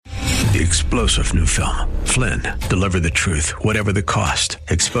The explosive new film, Flynn, deliver the truth, whatever the cost,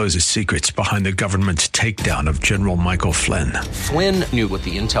 exposes secrets behind the government's takedown of General Michael Flynn. Flynn knew what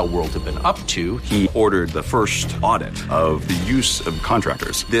the intel world had been up to. He ordered the first audit of the use of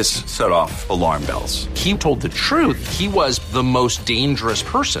contractors. This set off alarm bells. He told the truth. He was the most dangerous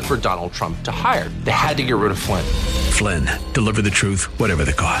person for Donald Trump to hire. They had to get rid of Flynn. Flynn, deliver the truth, whatever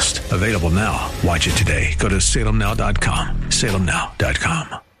the cost. Available now. Watch it today. Go to salemnow.com.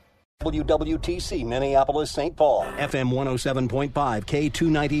 salemnow.com. WWTC Minneapolis, St. Paul, FM 107.5,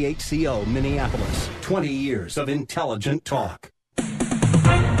 K298CO Minneapolis. 20 years of intelligent talk.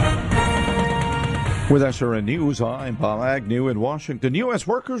 With SRN News, I'm Bob Agnew in Washington. U.S.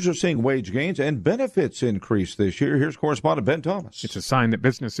 workers are seeing wage gains and benefits increase this year. Here's correspondent Ben Thomas. It's a sign that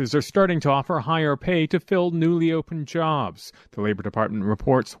businesses are starting to offer higher pay to fill newly opened jobs. The Labor Department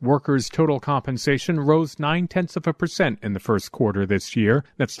reports workers' total compensation rose 0.9% in the first quarter this year.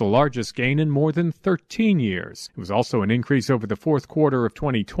 That's the largest gain in more than 13 years. It was also an increase over the fourth quarter of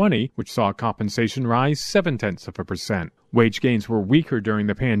 2020, which saw compensation rise 0.7%. Wage gains were weaker during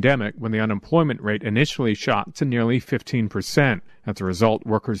the pandemic when the unemployment rate initially shot to nearly 15%. As a result,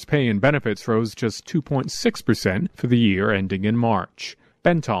 workers' pay and benefits rose just 2.6% for the year ending in March.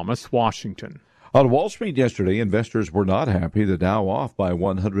 Ben Thomas, Washington. On Wall Street yesterday, investors were not happy. The Dow off by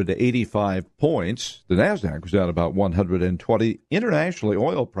 185 points. The Nasdaq was down about 120. Internationally,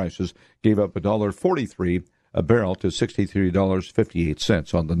 oil prices gave up $1.43 a barrel to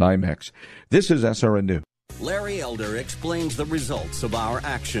 $63.58 on the NYMEX. This is SRN News. Larry Elder explains the results of our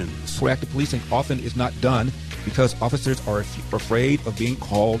actions. Proactive policing often is not done because officers are afraid of being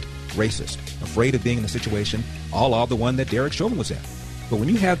called racist, afraid of being in a situation a la the one that Derek Chauvin was in. But when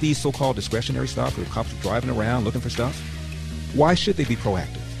you have these so-called discretionary stops where cops are driving around looking for stuff, why should they be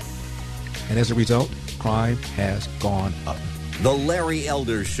proactive? And as a result, crime has gone up. The Larry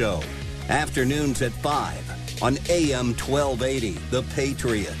Elder Show, afternoons at 5 on AM 1280, The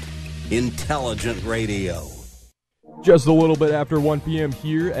Patriot. Intelligent radio. Just a little bit after 1 p.m.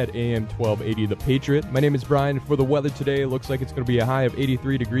 here at AM 1280 The Patriot. My name is Brian. For the weather today, it looks like it's going to be a high of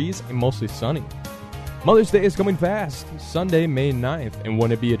 83 degrees and mostly sunny. Mother's Day is coming fast, Sunday, May 9th. And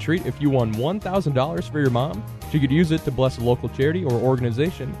wouldn't it be a treat if you won $1,000 for your mom? She could use it to bless a local charity or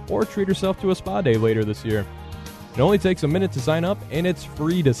organization or treat herself to a spa day later this year. It only takes a minute to sign up, and it's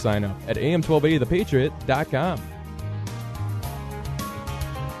free to sign up at am1280thepatriot.com.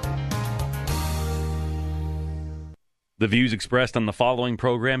 The views expressed on the following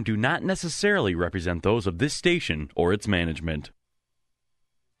program do not necessarily represent those of this station or its management.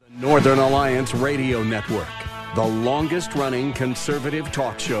 The Northern Alliance Radio Network, the longest-running conservative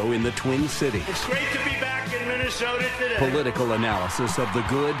talk show in the Twin Cities. It's great to be back in Minnesota today. Political analysis of the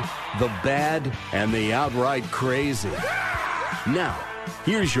good, the bad, and the outright crazy. Now,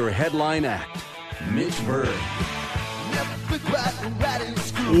 here's your headline act, Mitch Berg.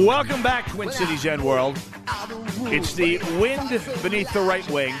 Welcome back, Twin Cities and World. It's the wind beneath the right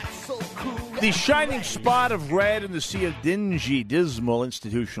wing, the shining spot of red in the sea of dingy, dismal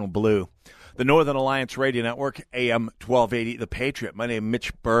institutional blue. The Northern Alliance Radio Network, AM 1280, The Patriot. My name is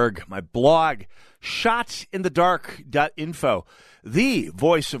Mitch Berg. My blog, shotinthedark.info. The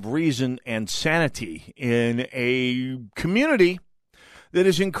voice of reason and sanity in a community that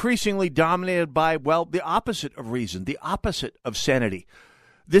is increasingly dominated by, well, the opposite of reason, the opposite of sanity.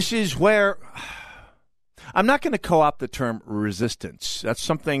 This is where I'm not going to co-opt the term resistance. That's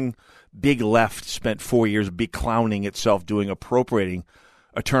something Big Left spent 4 years beclowning itself doing, appropriating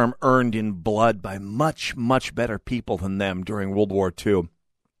a term earned in blood by much, much better people than them during World War II.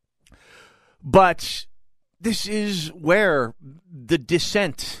 But this is where the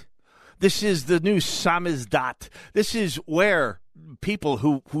dissent, this is the new samizdat, this is where people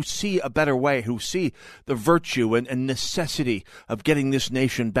who see a better way, who see the virtue and necessity of getting this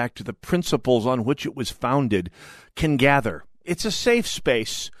nation back to the principles on which it was founded can gather. It's a safe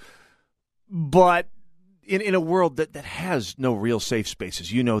space, but in a world that has no real safe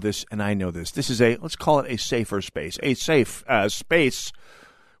spaces. You know this, and I know this. This is let's call it a safer space, a safe space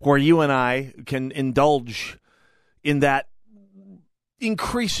where you and I can indulge in that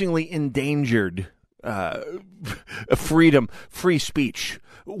increasingly endangered freedom, free speech,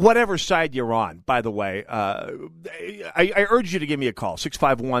 whatever side you're on, by the way. I urge you to give me a call,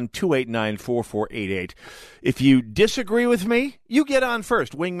 651-289-4488. If you disagree with me, you get on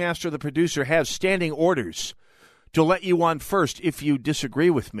first. Wingmaster, the producer, has standing orders to let you on first if you disagree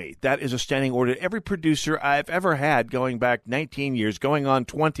with me. That is a standing order. Every producer I've ever had, going back 19 years, going on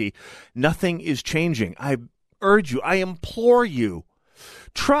 20, nothing is changing. I urge you, I implore you,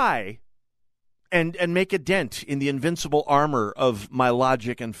 try and make a dent in the invincible armor of my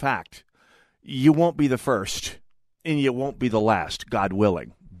logic and fact. You won't be the first, and you won't be the last, God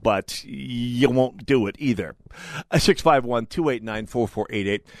willing. But you won't do it either.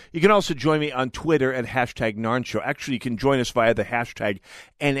 651-289-4488. You can also join me on Twitter at hashtag Narn Show. Actually, you can join us via the hashtag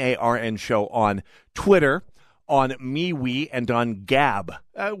NARN Show on Twitter, on MeWe, and on Gab.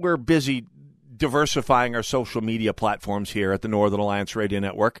 We're busy diversifying our social media platforms here at the Northern Alliance Radio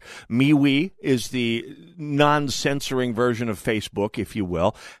Network. MeWe is the non-censoring version of Facebook, if you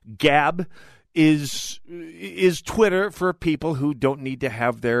will. Gab is Twitter for people who don't need to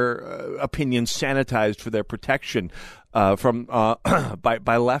have their opinions sanitized for their protection from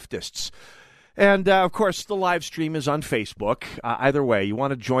by leftists. And, of course, the live stream is on Facebook. Either way, you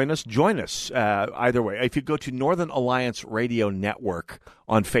want to join us? Join us either way. If you go to Northern Alliance Radio Network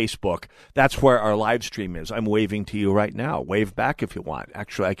on Facebook, that's where our live stream is. I'm waving to you right now. Wave back if you want.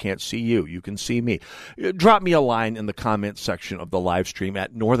 Actually, I can't see you. You can see me. Drop me a line in the comments section of the live stream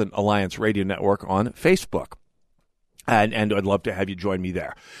at Northern Alliance Radio Network on Facebook. And I'd love to have you join me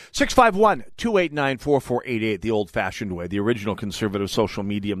there. 651-289-4488, the old-fashioned way, the original conservative social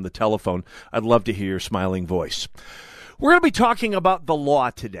medium, the telephone. I'd love to hear your smiling voice. We're going to be talking about the law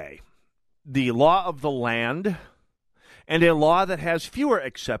today, the law of the land, and a law that has fewer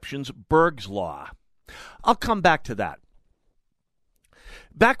exceptions, Berg's Law. I'll come back to that.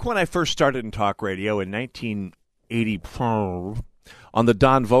 Back when I first started in talk radio in 1984, on the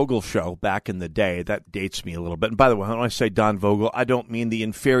Don Vogel show back in the day, that dates me a little bit. And by the way, when I say Don Vogel, I don't mean the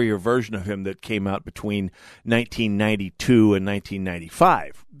inferior version of him that came out between 1992 and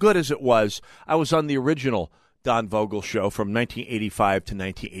 1995. Good as it was, I was on the original Don Vogel show from 1985 to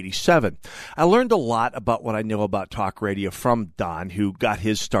 1987. I learned a lot about what I know about talk radio from Don, who got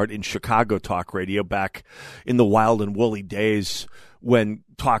his start in Chicago talk radio back in the wild and woolly days when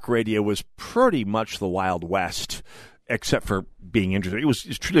talk radio was pretty much the Wild West, except for being interesting. It was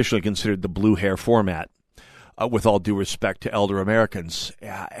traditionally considered the blue hair format, with all due respect to elder Americans.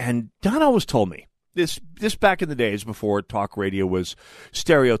 And Don always told me, this back in the days before talk radio was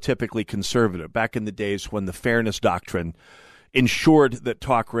stereotypically conservative, back in the days when the Fairness Doctrine ensured that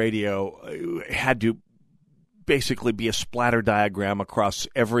talk radio had to basically be a splatter diagram across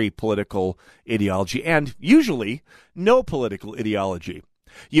every political ideology, and usually no political ideology.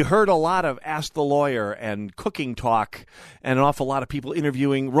 You heard a lot of Ask the Lawyer and cooking talk and an awful lot of people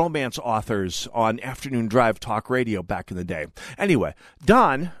interviewing romance authors on afternoon drive talk radio back in the day. Anyway,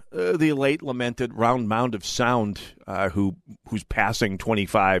 Don, the late lamented round mound of sound, who's passing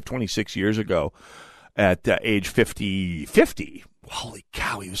 26 years ago at age 50. Holy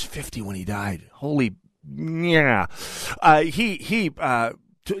cow, he was 50 when he died. Holy, yeah. He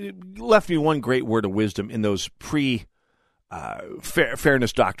left me one great word of wisdom in those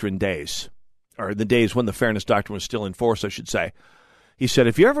Fairness Doctrine days, or the days when the Fairness Doctrine was still in force, I should say. He said,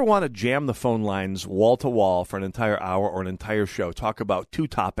 if you ever want to jam the phone lines wall to wall for an entire hour or an entire show, talk about two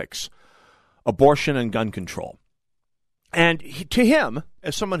topics, abortion and gun control. And to him,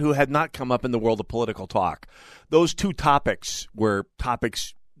 as someone who had not come up in the world of political talk, those two topics were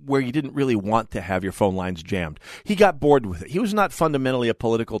topics where you didn't really want to have your phone lines jammed. He got bored with it. He was not fundamentally a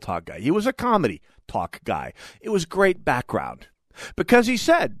political talk guy. He was a comedy talk guy. It was great background. Because he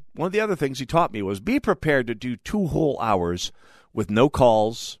said, one of the other things he taught me was be prepared to do 2 whole hours with no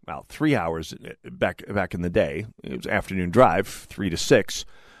calls, 3 hours back in the day. It was afternoon drive, 3 to 6.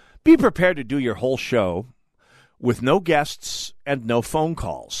 Be prepared to do your whole show with no guests and no phone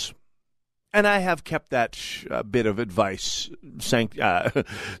calls. And I have kept that bit of advice I've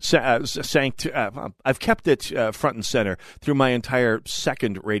kept it front and center through my entire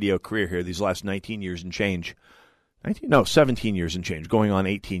second radio career here, these last 19 years and change. 17 years and change, going on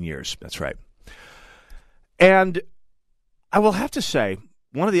 18 years. That's right. And I will have to say,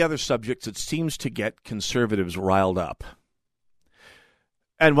 one of the other subjects that seems to get conservatives riled up,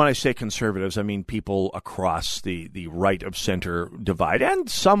 and when I say conservatives, I mean people across the right of center divide, and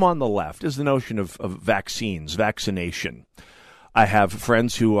some on the left, is the notion of vaccines, vaccination. I have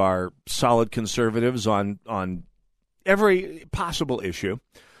friends who are solid conservatives on every possible issue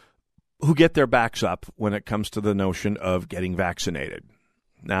who get their backs up when it comes to the notion of getting vaccinated.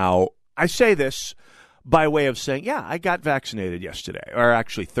 Now, I say this by way of saying, yeah, I got vaccinated yesterday, or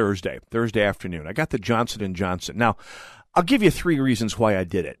actually Thursday afternoon. I got the Johnson & Johnson. Now, I'll give you 3 reasons why I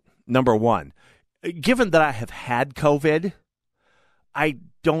did it. Number 1, given that I have had COVID, I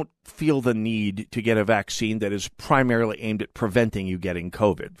don't feel the need to get a vaccine that is primarily aimed at preventing you getting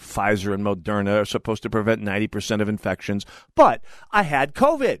COVID. Pfizer and Moderna are supposed to prevent 90% of infections, but I had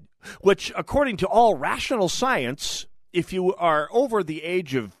COVID, which, according to all rational science, if you are over the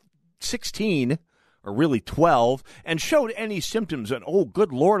age of 16 or really 12, and showed any symptoms, and oh,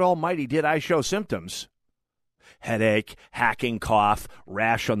 good Lord Almighty, did I show symptoms. Headache, hacking cough,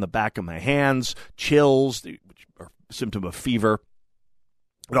 rash on the back of my hands, chills, or symptom of fever,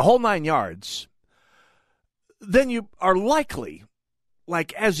 the whole 9 yards, then you are likely,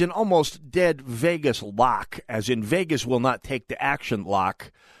 like as in almost dead Vegas lock, as in Vegas will not take the action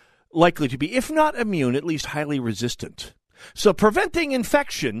lock, likely to be, if not immune, at least highly resistant. So preventing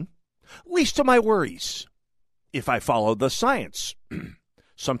infection, least of my worries, if I follow the science.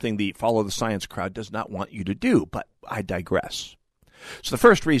 Something the follow the science crowd does not want you to do, but I digress. So the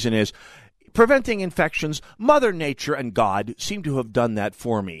first reason is preventing infections. Mother Nature and God seem to have done that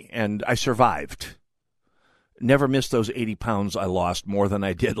for me, and I survived. Never missed those 80 pounds I lost, more than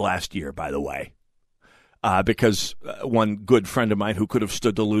I did last year, by the way. Because one good friend of mine who could have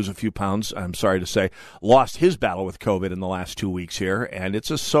stood to lose a few pounds, I'm sorry to say, lost his battle with COVID in the last 2 weeks here, and it's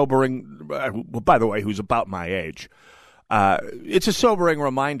a sobering, by the way, who's about my age. It's a sobering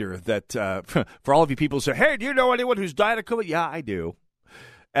reminder that for all of you people who say, hey, do you know anyone who's died of COVID? Yeah, I do.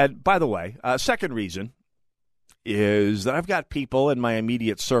 And by the way, second reason is that I've got people in my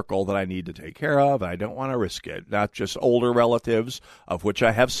immediate circle that I need to take care of. I don't want to risk it. Not just older relatives, of which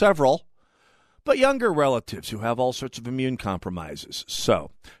I have several, but younger relatives who have all sorts of immune compromises.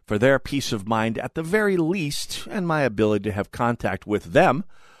 So for their peace of mind at the very least, and my ability to have contact with them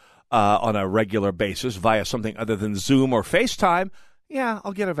on a regular basis via something other than Zoom or FaceTime, yeah,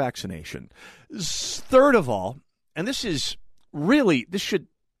 I'll get a vaccination. Third of all, and this should,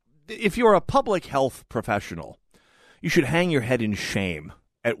 if you're a public health professional, you should hang your head in shame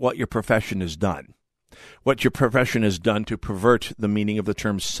at what your profession has done. What your profession has done to pervert the meaning of the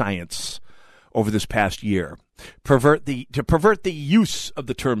term science over this past year. To pervert the use of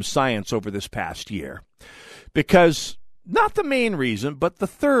the term science over this past year. Because not the main reason, but the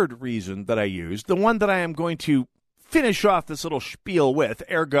third reason that I used, the one that I am going to finish off this little spiel with,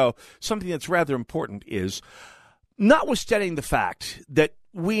 ergo, something that's rather important is, notwithstanding the fact that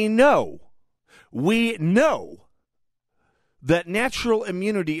we know that natural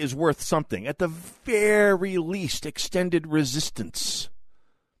immunity is worth something, at the very least extended resistance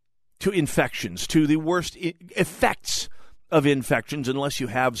to infections, to the worst effects of infections, unless you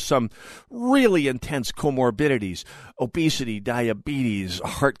have some really intense comorbidities, obesity, diabetes,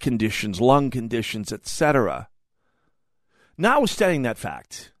 heart conditions, lung conditions, etc. Notwithstanding that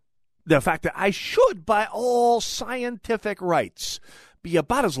fact, the fact that I should, by all scientific rights, be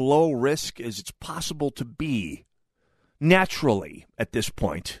about as low risk as it's possible to be naturally at this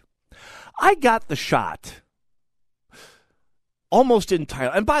point, I got the shot almost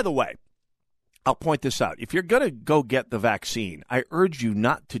entirely. And by the way, I'll point this out. If you're going to go get the vaccine, I urge you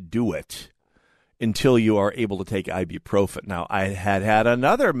not to do it until you are able to take ibuprofen. Now, I had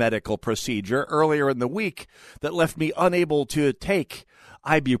another medical procedure earlier in the week that left me unable to take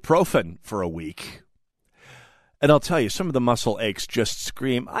ibuprofen for a week. And I'll tell you, some of the muscle aches just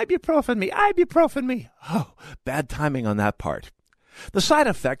scream, ibuprofen me, ibuprofen me. Oh, bad timing on that part. The side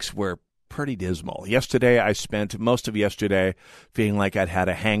effects were pretty dismal. Yesterday, I spent most of yesterday feeling like I'd had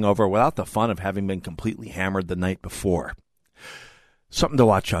a hangover without the fun of having been completely hammered the night before. Something to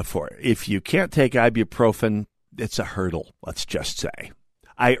watch out for. If you can't take ibuprofen, it's a hurdle, let's just say.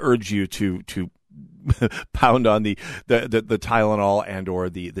 I urge you to pound on the Tylenol and or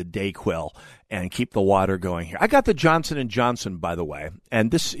the Dayquil and keep the water going here. I got the Johnson & Johnson, by the way,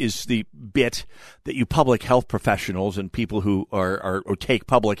 and this is the bit that you public health professionals and people who are take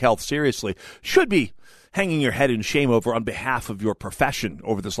public health seriously should be hanging your head in shame over on behalf of your profession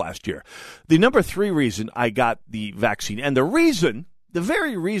over this last year. The number 3 reason I got the vaccine, and the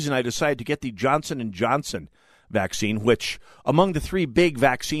very reason I decided to get the Johnson & Johnson vaccine, which among the 3 big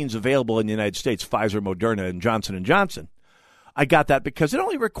vaccines available in the United States, Pfizer, Moderna, and Johnson & Johnson, I got that because it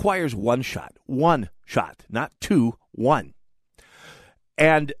only requires one shot, not 2, 1.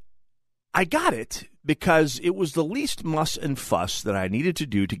 And I got it because it was the least muss and fuss that I needed to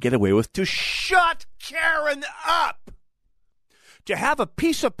do to get away with to shut Karen up. To have a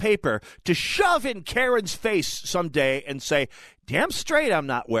piece of paper to shove in Karen's face someday and say, damn straight I'm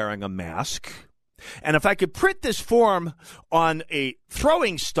not wearing a mask. And if I could print this form on a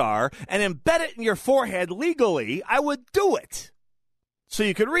throwing star and embed it in your forehead legally, I would do it. So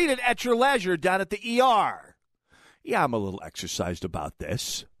you could read it at your leisure down at the ER. Yeah, I'm a little exercised about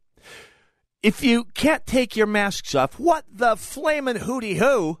this. If you can't take your masks off, what the flamin'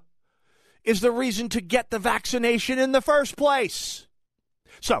 hooty-hoo is the reason to get the vaccination in the first place?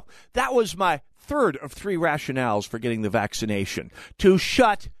 So that was my third of 3 rationales for getting the vaccination, to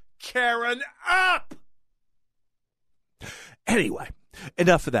shut Karen up. Anyway,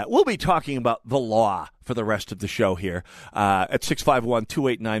 enough of that. We'll be talking about the law for the rest of the show here at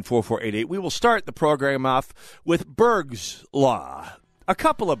 651-289-4488. We will start the program off with Berg's Law. A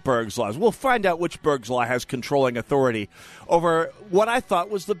couple of Berg's Laws. We'll find out which Berg's Law has controlling authority over what I thought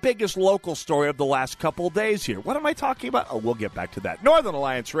was the biggest local story of the last couple of days here. What am I talking about? Oh, we'll get back to that. Northern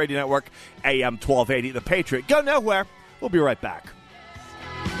Alliance Radio Network, AM 1280, The Patriot. Go nowhere. We'll be right back.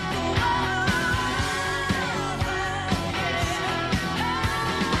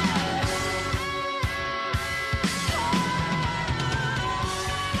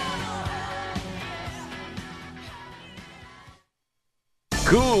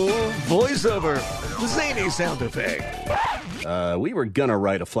 Cool voiceover. Zany sound effect. We were gonna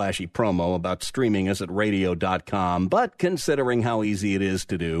write a flashy promo about streaming us at radio.com, but considering how easy it is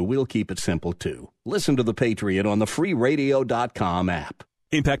to do, we'll keep it simple too. Listen to The Patriot on the free radio.com app.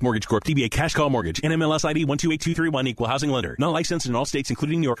 Impact Mortgage Corp. DBA Cash Call Mortgage. NMLS ID 128231. Equal housing lender. Not licensed in all states,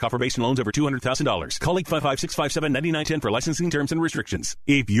 including New York. Offer based on loans over $200,000. Call 855-657-9910 for licensing terms and restrictions.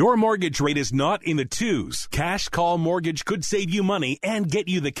 If your mortgage rate is not in the twos, Cash Call Mortgage could save you money and get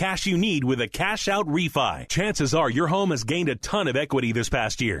you the cash you need with a cash out refi. Chances are your home has gained a ton of equity this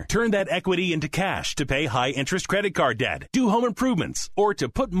past year. Turn that equity into cash to pay high interest credit card debt, do home improvements, or to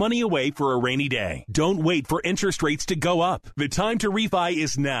put money away for a rainy day. Don't wait for interest rates to go up. The time to refi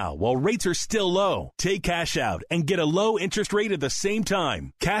is now while rates are still low. Take cash out and get a low interest rate at the same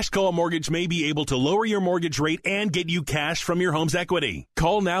time. Cash Call Mortgage may be able to lower your mortgage rate and get you cash from your home's equity.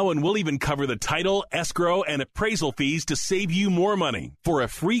 Call now and we'll even cover the title, escrow, and appraisal fees to save you more money. For a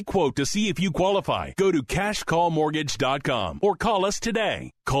free quote to see if you qualify, go to cashcallmortgage.com or call us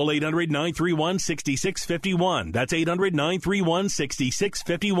today. Call 800-931-6651. That's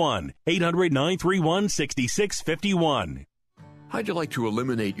 800-931-6651. 800-931-6651. How'd you like to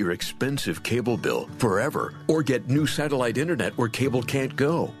eliminate your expensive cable bill forever or get new satellite internet where cable can't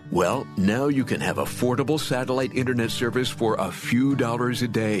go? Well, now you can have affordable satellite internet service for a few dollars a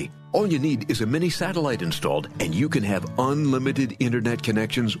day. All you need is a mini satellite installed, and you can have unlimited internet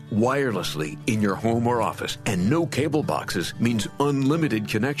connections wirelessly in your home or office. And no cable boxes means unlimited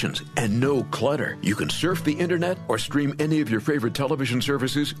connections and no clutter. You can surf the internet or stream any of your favorite television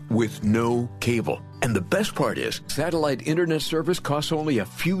services with no cable. And the best part is, satellite internet service costs only a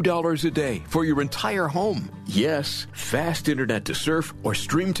few dollars a day for your entire home. Yes, fast internet to surf or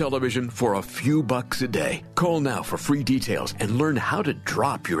stream television for a few bucks a day. Call now for free details and learn how to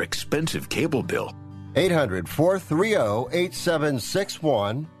drop your expensive cable bill.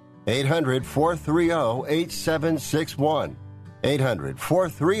 800-430-8761. 800-430-8761.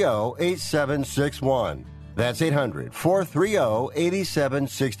 800-430-8761. That's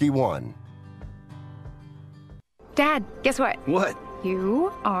 800-430-8761. Dad, guess what? What?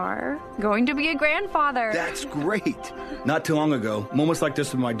 You are going to be a grandfather. That's great. Not too long ago, moments like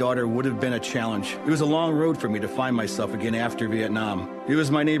this with my daughter would have been a challenge. It was a long road for me to find myself again after Vietnam. It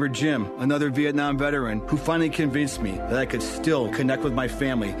was my neighbor Jim, another Vietnam veteran, who finally convinced me that I could still connect with my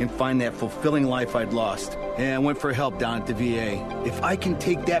family and find that fulfilling life I'd lost. And I went for help down at the VA. If I can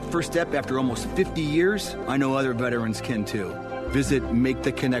take that first step after almost 50 years, I know other veterans can too. Visit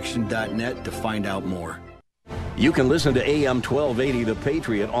MakeTheConnection.net to find out more. You can listen to AM 1280 The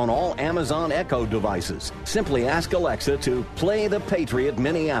Patriot on all Amazon Echo devices. Simply ask Alexa to play The Patriot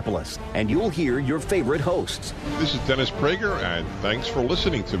Minneapolis, and you'll hear your favorite hosts. This is Dennis Prager, and thanks for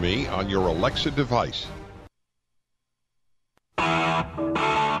listening to me on your Alexa device.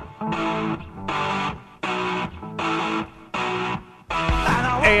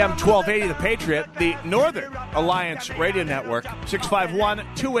 AM 1280, The Patriot, the Northern Alliance Radio Network,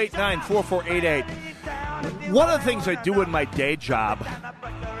 651-289-4488. One of the things I do in my day job,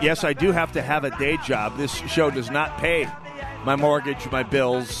 yes, I do have to have a day job. This show does not pay my mortgage, my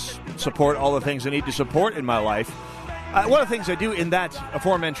bills, support all the things I need to support in my life. One of the things I do in that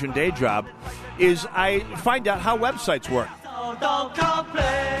aforementioned day job is I find out how websites work.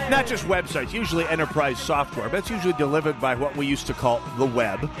 Not just websites, usually enterprise software, but it's usually delivered by what we used to call the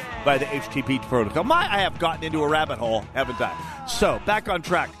web, by the HTTP protocol. I have gotten into a rabbit hole, haven't I? So, back on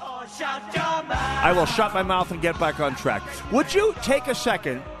track. I will shut my mouth and get back on track. Would you take a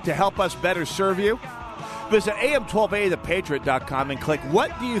second to help us better serve you? Visit am1280thepatriot.com and click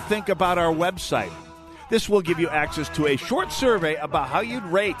What Do You Think About Our Website? This will give you access to a short survey about how you'd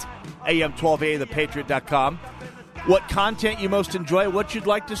rate am1280thepatriot.com, what content you most enjoy, what you'd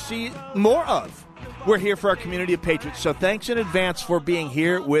like to see more of. We're here for our community of patriots, so thanks in advance for being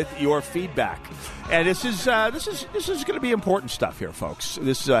here with your feedback. And this is going to be important stuff here, folks.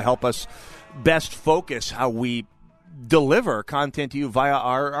 This help us best focus how we deliver content to you via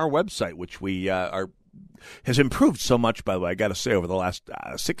our website, which we are has improved so much, by the way, I got to say, over the last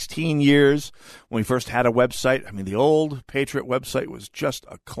 16 years. When we first had a website, I mean, the old Patriot website was just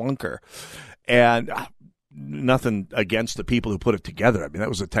a clunker. And nothing against the people who put it together. I mean, that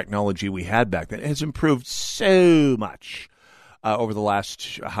was the technology we had back then. It has improved so much over the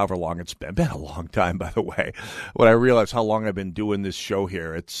last however long it's been. Been a long time, by the way. When I realize how long I've been doing this show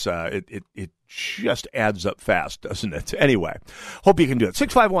here, it's it just adds up fast, doesn't it? Anyway, hope you can do it.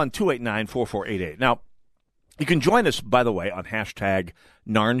 651-289-4488. Now, you can join us, by the way, on hashtag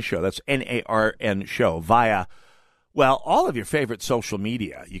NARN Show. That's NARN Show via, well, all of your favorite social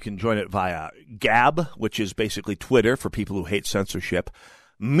media. You can join it via Gab, which is basically Twitter for people who hate censorship.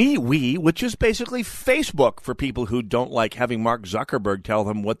 MeWe, which is basically Facebook for people who don't like having Mark Zuckerberg tell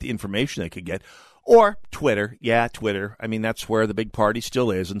them what the information they could get. Or Twitter. Yeah, Twitter. I mean, that's where the big party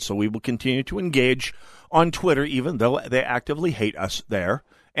still is, and so we will continue to engage on Twitter, even though they actively hate us there.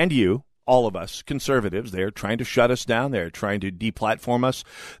 And you, all of us, conservatives, they're trying to shut us down. They're trying to deplatform us.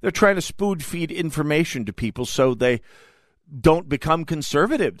 They're trying to spoon-feed information to people so they don't become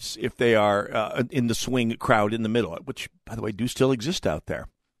conservatives if they are in the swing crowd in the middle, which, by the way, do still exist out there.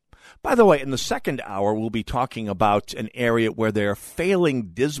 By the way, in the second hour, we'll be talking about an area where they're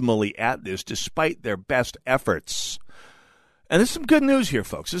failing dismally at this despite their best efforts. And there's some good news here,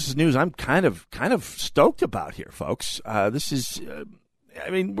 folks. This is news I'm kind of stoked about here, folks. This is, I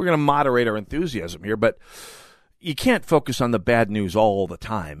mean, we're going to moderate our enthusiasm here, but you can't focus on the bad news all the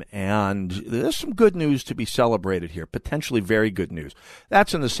time. And there's some good news to be celebrated here, potentially very good news.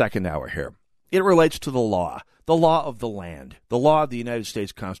 That's in the second hour here. It relates to the law of the land, the law of the United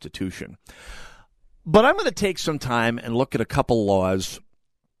States Constitution. But I'm going to take some time and look at a couple laws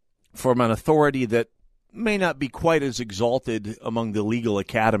from an authority that may not be quite as exalted among the legal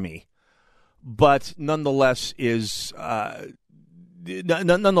academy, but nonetheless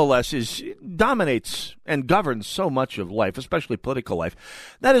dominates and governs so much of life, especially political life.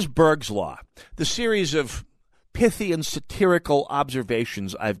 That is Berg's Law, the series of pithy and satirical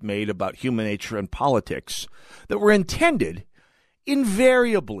observations I've made about human nature and politics that were intended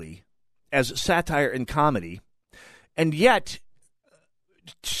invariably as satire and comedy, and yet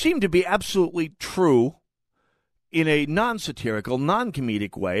seem to be absolutely true in a non-satirical,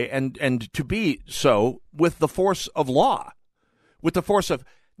 non-comedic way, and to be so with the force of law. With the force of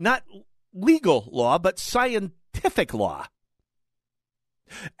not legal law, but scientific law.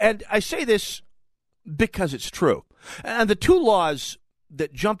 And I say this because it's true. And the two laws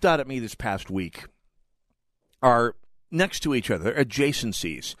that jumped out at me this past week are next to each other,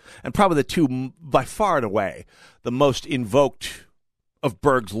 adjacencies, and probably the two, by far and away, the most invoked of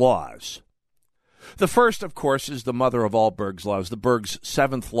Berg's laws. The first, of course, is the mother of all Berg's laws, the Berg's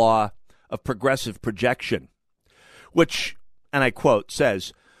seventh law of progressive projection, which, and I quote,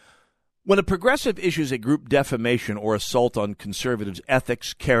 says, when a progressive issues a group defamation or assault on conservatives'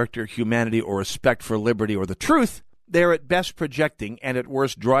 ethics, character, humanity, or respect for liberty or the truth, they are at best projecting and at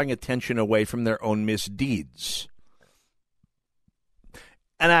worst drawing attention away from their own misdeeds.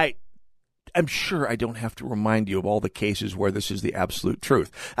 And I'm sure I don't have to remind you of all the cases where this is the absolute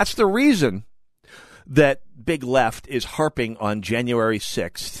truth. That's the reason that Big Left is harping on January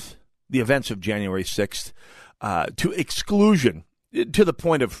 6th, the events of January 6th, to exclusion, to the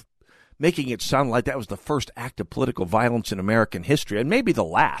point of making it sound like that was the first act of political violence in American history, and maybe the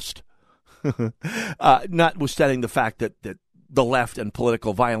last, notwithstanding the fact that the left and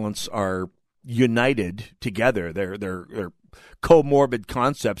political violence are united together. They're comorbid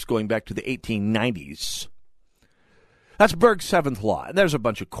concepts going back to the 1890s. That's Berg's seventh law, and there's a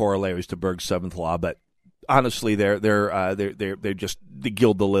bunch of corollaries to Berg's seventh law, but honestly, they're just the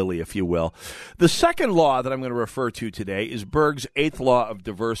gild the lily, if you will. The second law that I'm going to refer to today is Berg's eighth law of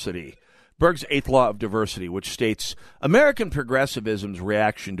diversity. Berg's eighth law of diversity, which states American progressivism's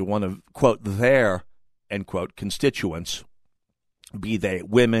reaction to one of, quote, their, end quote, constituents, be they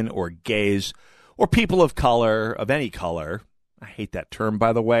women or gays or people of color, of any color. I hate that term,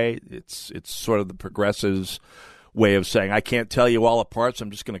 by the way. It's sort of the progressives' way of saying, I can't tell you all apart, so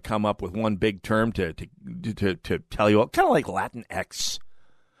I'm just going to come up with one big term to tell you all. Kind of like Latinx,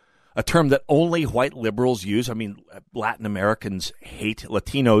 a term that only white liberals use. I mean, Latin Americans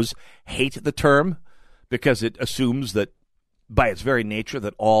Latinos hate the term because it assumes that by its very nature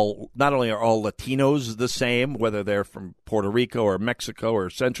that not only are all Latinos the same, whether they're from Puerto Rico or Mexico or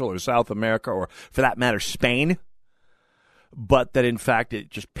Central or South America or, for that matter, Spain, but that, in fact, it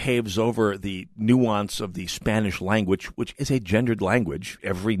just paves over the nuance of the Spanish language, which is a gendered language.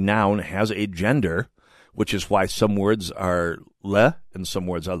 Every noun has a gender, which is why some words are le and some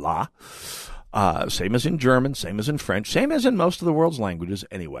words are la. Same as in German, same as in French, same as in most of the world's languages.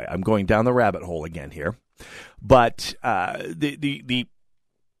 Anyway, I'm going down the rabbit hole again here. But the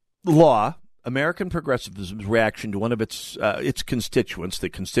law, American progressivism's reaction to one of its constituents, the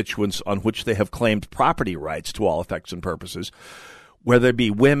constituents on which they have claimed property rights to all effects and purposes, whether it be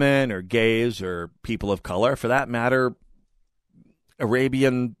women or gays or people of color, for that matter,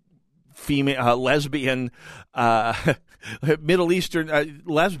 Arabian, female, lesbian, Middle Eastern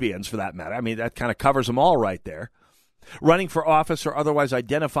lesbians, for that matter. I mean, that kind of covers them all right there. Running for office or otherwise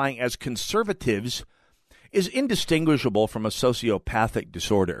identifying as conservatives is indistinguishable from a sociopathic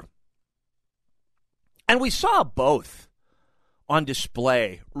disorder. And we saw both on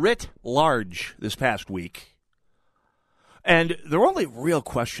display writ large this past week. And the only real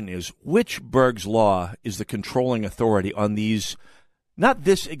question is, which Berg's law is the controlling authority on these, not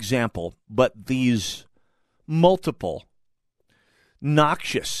this example, but these multiple,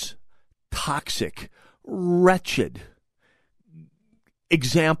 noxious, toxic, wretched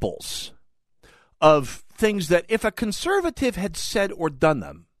examples of things that if a conservative had said or done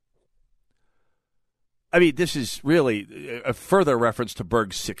them, I mean, this is really a further reference to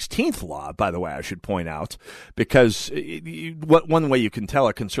Berg's 16th law, by the way, I should point out, because one way you can tell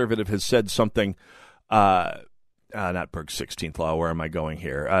a conservative has said something, not Berg's 16th law, where am I going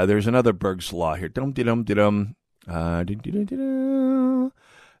here? There's another Berg's law here. Scrolling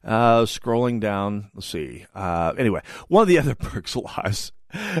down, let's see. Anyway, one of the other Berg's laws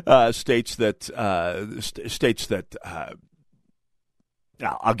states that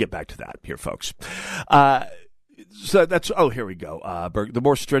I'll get back to that here, folks. So that's, here we go. Berg, the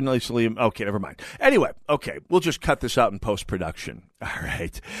more stridently, okay, never mind. Anyway, okay, we'll just cut this out in post-production. All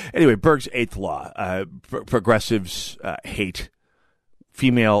right. Anyway, Berg's 8th law, progressives hate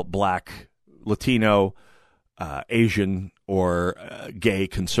female, black, Latino, Asian, or gay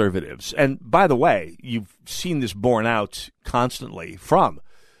conservatives. And by the way, you've seen this borne out constantly from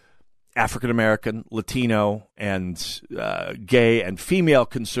African-American, Latino, and gay and female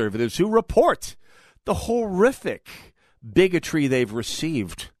conservatives who report the horrific bigotry they've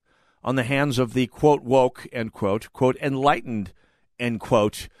received on the hands of the, quote, woke, end quote, quote, enlightened, end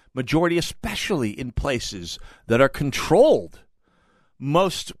quote, majority, especially in places that are controlled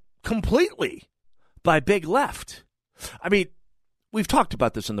most completely by big left. I mean, we've talked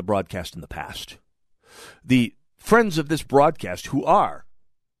about this in the broadcast in the past. The friends of this broadcast who are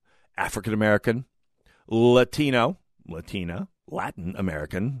African-American, Latino, Latina, Latin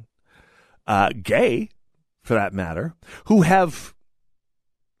American, gay, for that matter, who have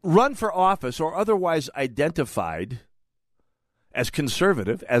run for office or otherwise identified as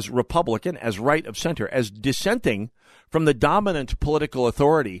conservative, as Republican, as right of center, as dissenting from the dominant political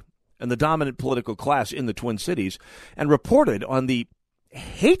authority and the dominant political class in the Twin Cities, and reported on the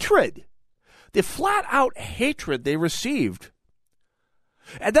hatred, the flat-out hatred they received.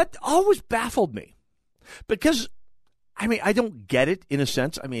 And that always baffled me because, I mean, I don't get it in a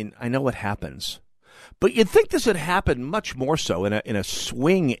sense. I mean, I know what happens. But you'd think this would happen much more so in a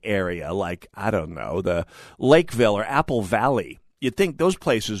swing area like, I don't know, the Lakeville or Apple Valley. You'd think those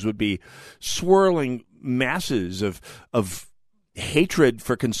places would be swirling masses of hatred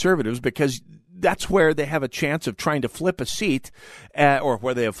for conservatives because that's where they have a chance of trying to flip a seat, or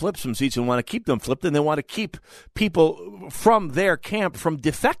where they have flipped some seats and want to keep them flipped, and they want to keep people from their camp from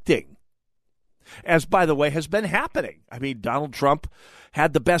defecting, as, by the way, has been happening. I mean, Donald Trump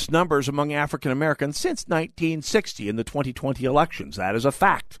had the best numbers among African Americans since 1960 in the 2020 elections. That is a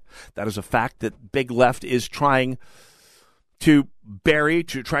fact. That is a fact that big left is trying to bury,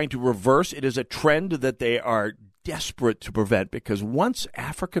 trying to reverse. It is a trend that they are desperate to prevent, because once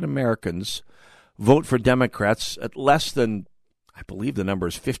African Americans vote for Democrats at less than, I believe the number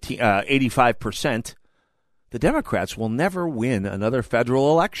is 85%, the Democrats will never win another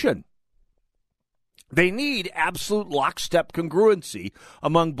federal election. They need absolute lockstep congruency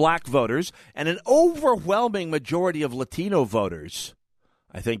among black voters and an overwhelming majority of Latino voters.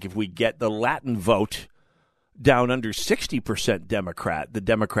 I think if we get the Latin vote down under 60% Democrat, the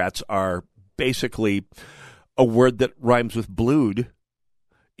Democrats are basically a word that rhymes with blued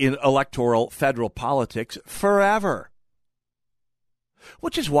in electoral federal politics forever.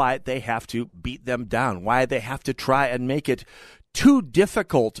 Which is why they have to beat them down, why they have to try and make it too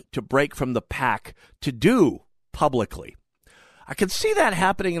difficult to break from the pack to do publicly. I can see that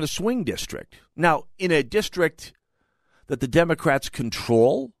happening in a swing district. Now, in a district that the Democrats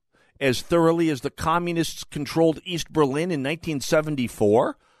control as thoroughly as the communists controlled East Berlin in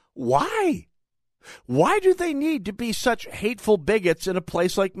 1974, why? Why do they need to be such hateful bigots in a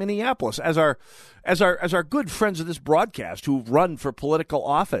place like Minneapolis? As our good friends of this broadcast who've run for political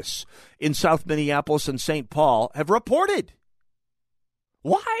office in South Minneapolis and St. Paul have reported.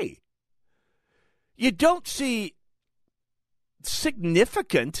 Why? You don't see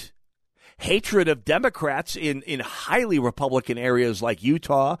significant hatred of Democrats in highly Republican areas like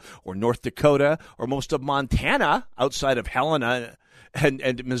Utah or North Dakota or most of Montana outside of Helena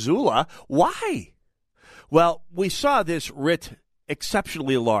and Missoula. Why? Well, we saw this writ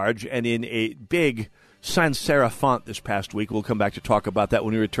exceptionally large and in a big sans serif font this past week. We'll come back to talk about that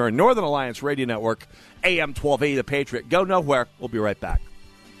when we return. Northern Alliance Radio Network, AM 1280 The Patriot. Go nowhere. We'll be right back.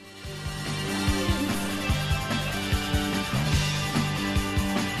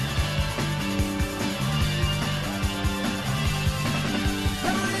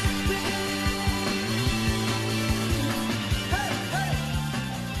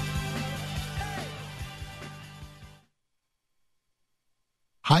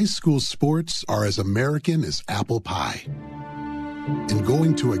 High school sports are as American as apple pie. And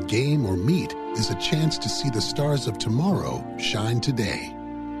going to a game or meet is a chance to see the stars of tomorrow shine today.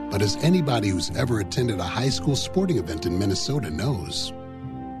 But as anybody who's ever attended a high school sporting event in Minnesota knows,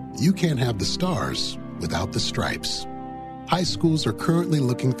 you can't have the stars without the stripes. High schools are currently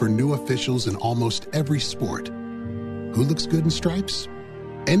looking for new officials in almost every sport. Who looks good in stripes?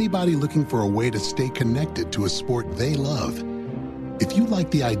 Anybody looking for a way to stay connected to a sport they love. If you like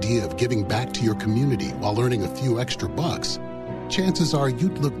the idea of giving back to your community while earning a few extra bucks, chances are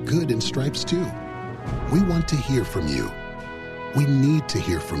you'd look good in stripes too. We want to hear from you. We need to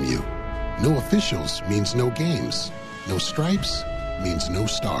hear from you. No officials means no games. No stripes means no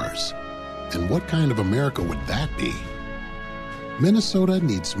stars. And what kind of America would that be? Minnesota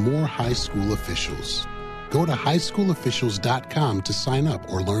needs more high school officials. Go to highschoolofficials.com to sign up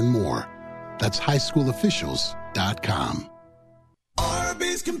or learn more. That's highschoolofficials.com.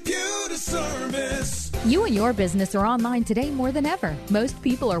 Arby's Computer Service. You and your business are online today more than ever. Most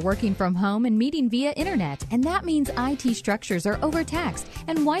people are working from home and meeting via internet, and that means IT structures are overtaxed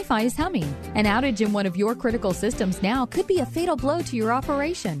and Wi-Fi is humming. An outage in one of your critical systems now could be a fatal blow to your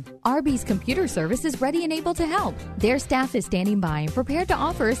operation. Arby's Computer Service is ready and able to help. Their staff is standing by and prepared to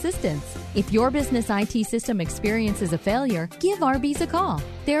offer assistance. If your business IT system experiences a failure, give Arby's a call.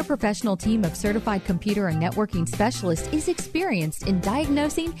 Their professional team of certified computer and networking specialists is experienced in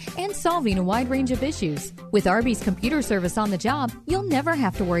diagnosing and solving a wide range of issues. With Arby's Computer Service on the job, you'll never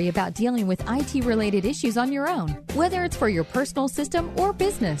have to worry about dealing with IT-related issues on your own, whether it's for your personal system or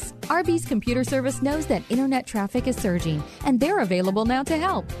business. Arby's Computer Service knows that internet traffic is surging, and they're available now to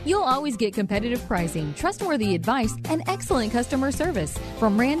help. You'll always get competitive pricing, trustworthy advice, and excellent customer service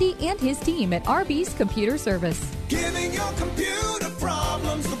from Randy and his team at Arby's Computer Service. Giving your computer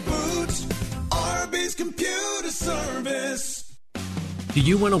problems the boot. Arby's Computer Service. Do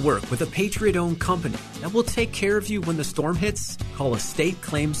you want to work with a Patriot-owned company that will take care of you when the storm hits? Call Estate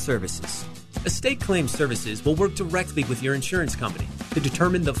Claim Services. Estate Claim Services will work directly with your insurance company to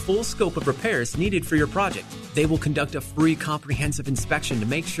determine the full scope of repairs needed for your project. They will conduct a free comprehensive inspection to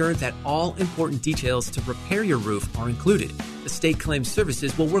make sure that all important details to repair your roof are included. Estate Claim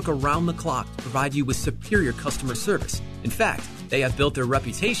Services will work around the clock to provide you with superior customer service. In fact, they have built their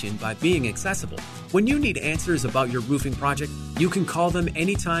reputation by being accessible. When you need answers about your roofing project, you can call them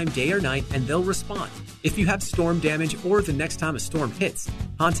anytime, day or night, and they'll respond. If you have storm damage or the next time a storm hits,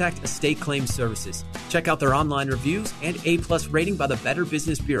 contact Estate Claim Services. Check out their online reviews and A+ rating by the Better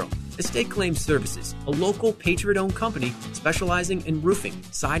Business Bureau. Estate Claim Services, a local Patriot-owned company specializing in roofing,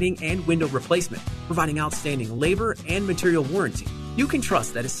 siding, and window replacement, providing outstanding labor and material warranty. You can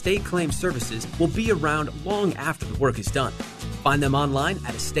trust that Estate Claim Services will be around long after the work is done. Find them online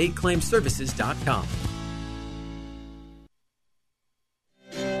at estateclaimservices.com.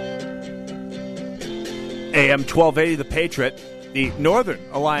 AM 1280 The Patriot, the Northern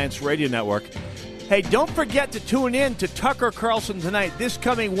Alliance Radio Network. Hey, don't forget to tune in to Tucker Carlson tonight, this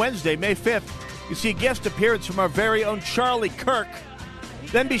coming Wednesday, May 5th. You see a guest appearance from our very own Charlie Kirk.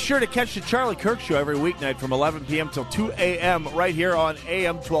 Then be sure to catch the Charlie Kirk Show every weeknight from 11 p.m. till 2 a.m. right here on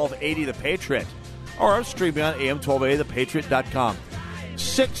AM 1280 The Patriot. Or streaming on am1280thepatriot.com.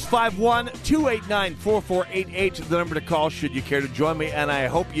 651-289-4488 is the number to call should you care to join me, and I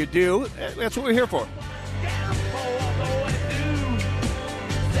hope you do. That's what we're here for.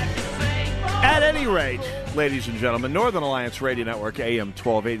 At any rate, ladies and gentlemen, Northern Alliance Radio Network, AM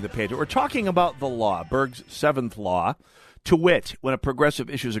 1280 The Patriot. We're talking about the law, Berg's seventh law, to wit, when a progressive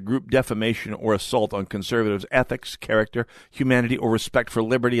issues a group defamation or assault on conservatives' ethics, character, humanity, or respect for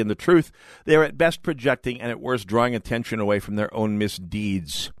liberty and the truth, they are at best projecting and at worst drawing attention away from their own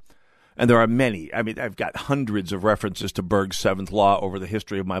misdeeds. And there are many. I mean, I've got hundreds of references to Berg's seventh law over the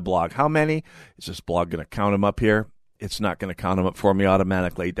history of my blog. How many? Is this blog going to count them up here? It's not going to count them up for me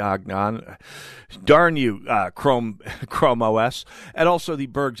automatically. Doggone. Darn you, Chrome OS. And also the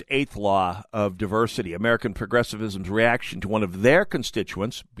Berg's eighth law of diversity, American progressivism's reaction to one of their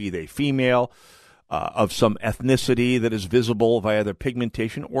constituents, be they female, of some ethnicity that is visible via their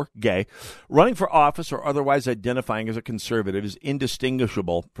pigmentation or gay, running for office or otherwise identifying as a conservative is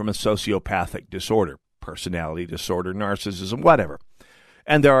indistinguishable from a sociopathic disorder, personality disorder, narcissism, whatever.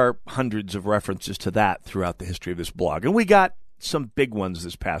 And there are hundreds of references to that throughout the history of this blog. And we got some big ones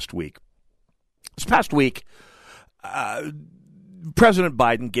this past week. This past week, President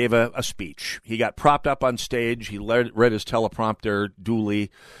Biden gave a speech. He got propped up on stage. He read his teleprompter duly.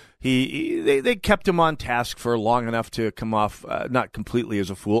 They kept him on task for long enough to come off not completely as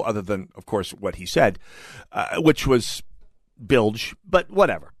a fool, other than, of course, what he said, which was bilge. But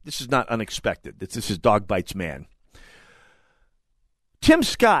whatever. This is not unexpected. This is dog bites man. Tim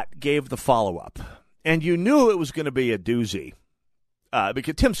Scott gave the follow-up, and you knew it was going to be a doozy.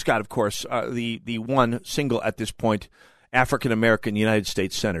 Because Tim Scott, of course, the one single at this point African-American United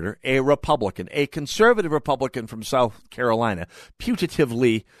States Senator, a Republican, a conservative Republican from South Carolina,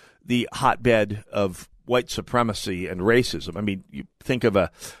 putatively the hotbed of white supremacy and racism. I mean, you think of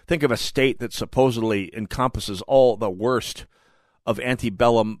a state that supposedly encompasses all the worst of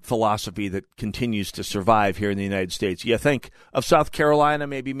antebellum philosophy that continues to survive here in the United States. You think of South Carolina,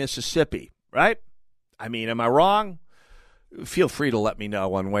 maybe Mississippi, right? I mean, am I wrong? Feel free to let me know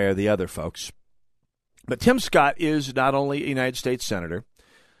one way or the other, folks. But Tim Scott is not only a United States Senator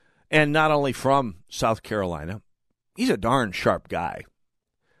and not only from South Carolina, he's a darn sharp guy.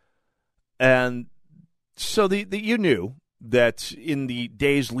 And so you knew that in the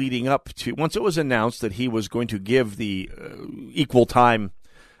days leading up to, once it was announced that he was going to give the equal time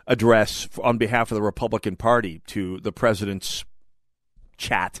address on behalf of the Republican Party to the president's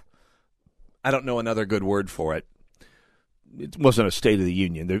chat, I don't know another good word for it. It wasn't a State of the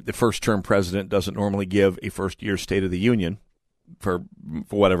Union. The first-term president doesn't normally give a first-year State of the Union for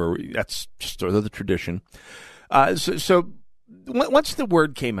whatever. That's just sort of the tradition. So once the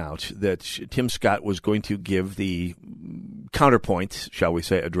word came out that Tim Scott was going to give the counterpoint, shall we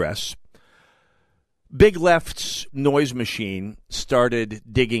say, address, Big Left's noise machine started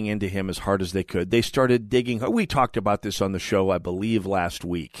digging into him as hard as they could. They started digging. We talked about this on the show, I believe, last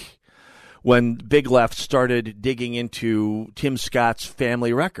week, when Big Left started digging into Tim Scott's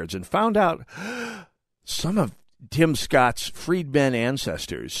family records and found out some of Tim Scott's freedmen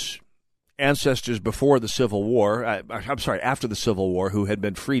ancestors before the Civil War, after the Civil War, who had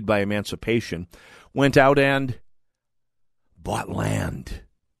been freed by emancipation, went out and bought land.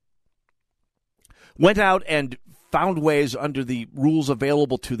 Went out and found ways under the rules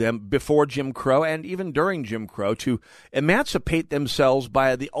available to them before Jim Crow and even during Jim Crow to emancipate themselves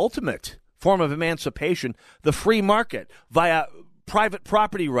by the ultimate form of emancipation, the free market, via private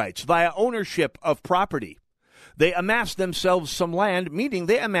property rights, via ownership of property. They amassed themselves some land, meaning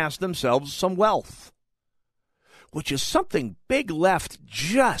they amassed themselves some wealth, which is something Big Left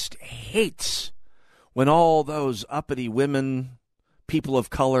just hates when all those uppity women, people of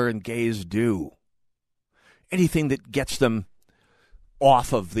color, and gays do. Anything that gets them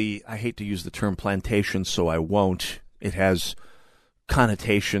off of the, I hate to use the term plantation, so I won't. It has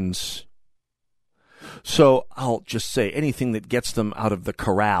connotations. So I'll just say anything that gets them out of the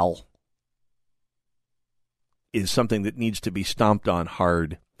corral is something that needs to be stomped on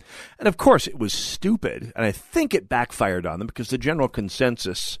hard. And of course it was stupid, and I think it backfired on them because the general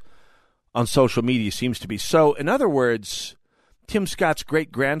consensus on social media seems to be so. In other words, Tim Scott's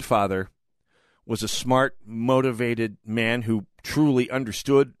great-grandfather was a smart, motivated man who truly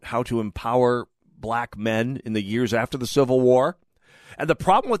understood how to empower black men in the years after the Civil War. And the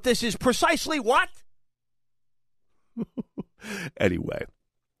problem with this is precisely what? Anyway.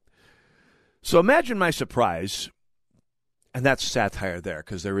 So imagine my surprise, and that's satire there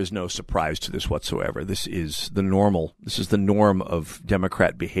because there is no surprise to this whatsoever. This is the norm of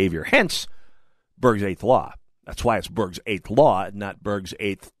Democrat behavior. Hence, Berg's eighth law. That's why it's Berg's eighth law and not Berg's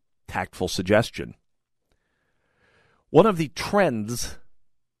eighth tactful suggestion. One of the trends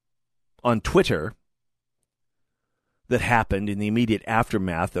on Twitter that happened in the immediate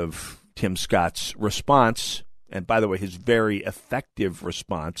aftermath of Tim Scott's response, and by the way, his very effective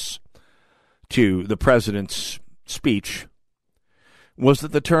response to the president's speech, was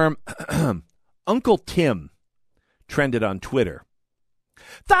that the term Uncle Tim trended on Twitter.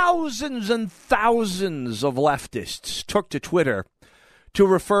 Thousands and thousands of leftists took to Twitter to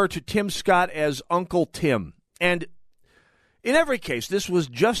refer to Tim Scott as Uncle Tim. And In every case, this was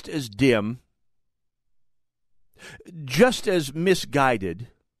just as dim, just as misguided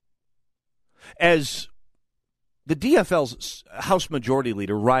as the DFL's House Majority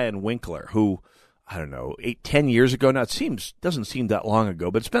Leader, Ryan Winkler, who, I don't know, 10 years ago now, doesn't seem that long ago,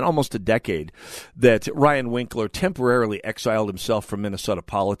 but it's been almost a decade that Ryan Winkler temporarily exiled himself from Minnesota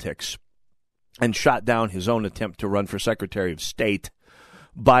politics and shot down his own attempt to run for Secretary of State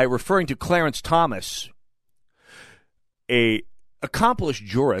by referring to Clarence Thomas, a accomplished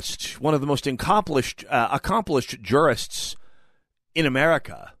jurist, one of the most accomplished jurists in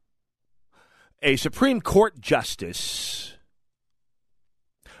America, a Supreme Court justice,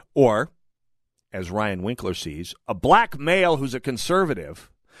 or, as Ryan Winkler sees, a black male who's a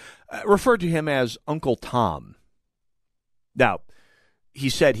conservative, referred to him as Uncle Tom. Now, he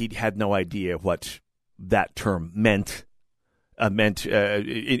said he had no idea what that term meant.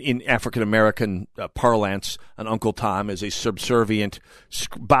 In African-American parlance, an Uncle Tom is a subservient,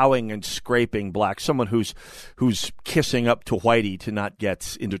 bowing and scraping black, someone who's kissing up to Whitey to not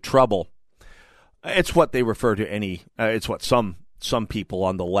get into trouble. It's what they refer to it's what some people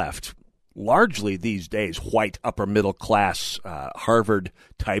on the left, largely these days, white upper-middle-class Harvard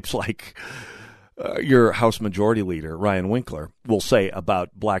types like your House Majority Leader, Ryan Winkler, will say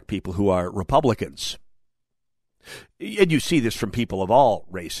about black people who are Republicans. And you see this from people of all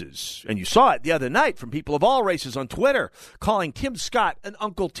races. And you saw it the other night from people of all races on Twitter, calling Tim Scott an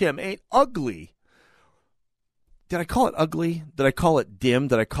Uncle Tim. Ain't ugly. Did I call it ugly? Did I call it dim?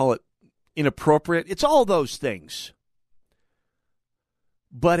 Did I call it inappropriate? It's all those things.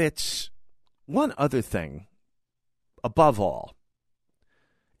 But it's one other thing, above all.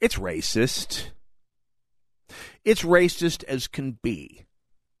 It's racist. It's racist as can be.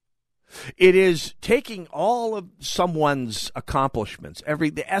 It is taking all of someone's accomplishments,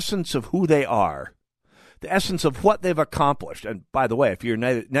 the essence of who they are, the essence of what they've accomplished. And by the way, if you're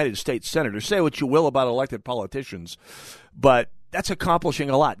a United States Senator, say what you will about elected politicians, but that's accomplishing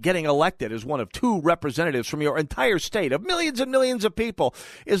a lot. Getting elected as one of 2 representatives from your entire state of millions and millions of people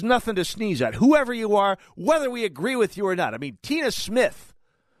is nothing to sneeze at, whoever you are, whether we agree with you or not. I mean, Tina Smith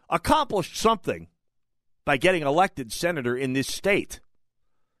accomplished something by getting elected senator in this state.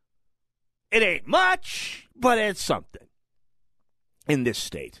 It ain't much, but it's something in this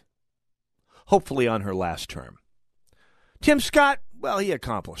state. Hopefully on her last term. Tim Scott, well, he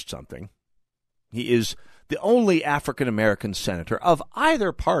accomplished something. He is the only African-American senator of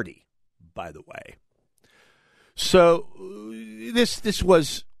either party, by the way. So this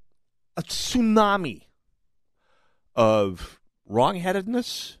was a tsunami of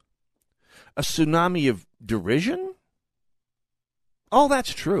wrongheadedness, a tsunami of derision. All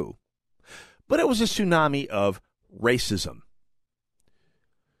that's true. But it was a tsunami of racism.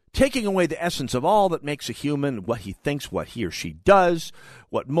 Taking away the essence of all that makes a human, what he thinks, what he or she does,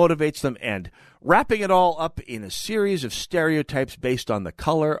 what motivates them, and wrapping it all up in a series of stereotypes based on the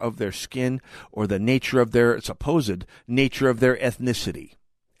color of their skin or the nature of their supposed nature of their ethnicity.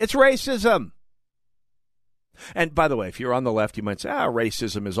 It's racism. And by the way, if you're on the left, you might say,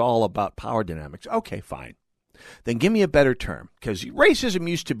 racism is all about power dynamics. Okay, fine. Then give me a better term, because racism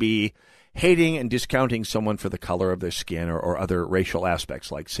used to be hating and discounting someone for the color of their skin or other racial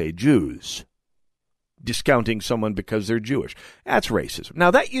aspects, like, say, Jews. Discounting someone because they're Jewish. That's racism. Now,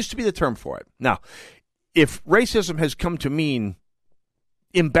 that used to be the term for it. Now, if racism has come to mean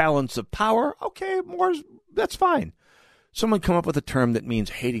imbalance of power, okay, that's fine. Someone come up with a term that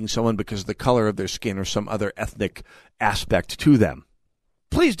means hating someone because of the color of their skin or some other ethnic aspect to them.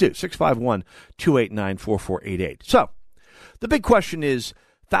 Please do. 651-289-4488. So, the big question is,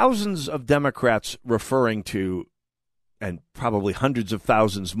 thousands of Democrats referring to, and probably hundreds of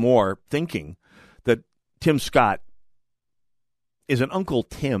thousands more thinking, that Tim Scott is an Uncle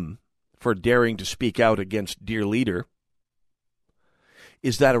Tim for daring to speak out against Dear Leader.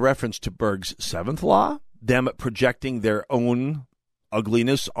 Is that a reference to Berg's 7th law? Them projecting their own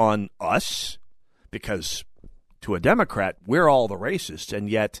ugliness on us? Because to a Democrat, we're all the racists, and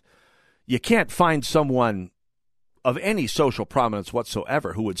yet you can't find someone of any social prominence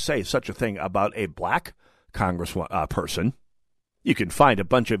whatsoever who would say such a thing about a black person. You can find a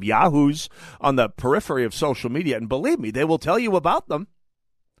bunch of yahoos on the periphery of social media, and believe me, they will tell you about them.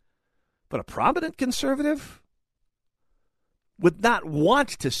 But a prominent conservative would not want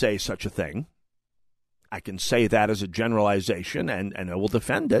to say such a thing. I can say that as a generalization, and I will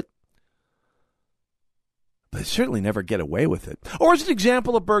defend it. But they certainly never get away with it. Or as an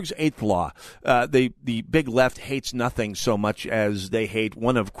example of Berg's eighth law, the big left hates nothing so much as they hate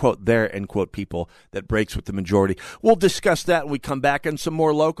one of, quote, their, end quote, people that breaks with the majority. We'll discuss that when we come back, and some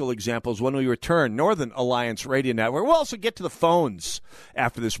more local examples when we return. Northern Alliance Radio Network. We'll also get to the phones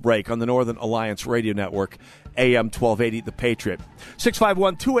after this break on the Northern Alliance Radio Network, AM 1280, The Patriot.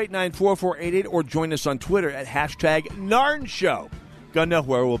 651-289-4488, or join us on Twitter at hashtag Narn Show. Go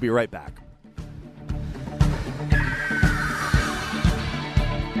nowhere. We'll be right back.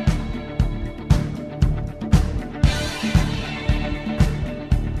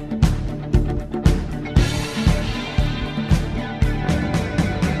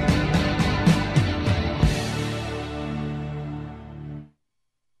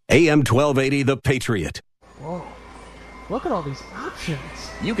 AM 1280, The Patriot. Whoa, look at all these options.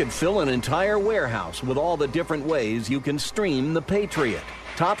 You could fill an entire warehouse with all the different ways you can stream The Patriot.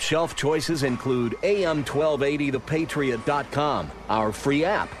 Top shelf choices include AM1280thepatriot.com, our free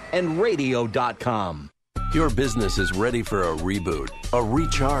app, and radio.com. Your business is ready for a reboot, a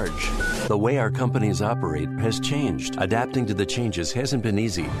recharge. The way our companies operate has changed. Adapting to the changes hasn't been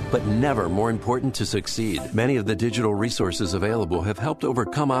easy, but never more important to succeed. Many of the digital resources available have helped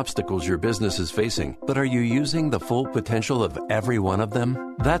overcome obstacles your business is facing. But are you using the full potential of every one of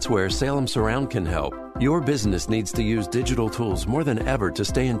them? That's where Salem Surround can help. Your business needs to use digital tools more than ever to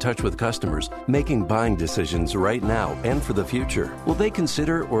stay in touch with customers, making buying decisions right now and for the future. Will they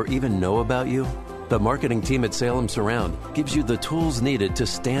consider or even know about you? The marketing team at Salem Surround gives you the tools needed to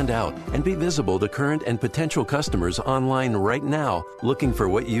stand out and be visible to current and potential customers online right now looking for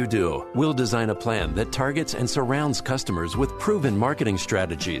what you do. We'll design a plan that targets and surrounds customers with proven marketing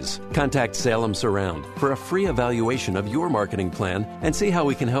strategies. Contact Salem Surround for a free evaluation of your marketing plan and see how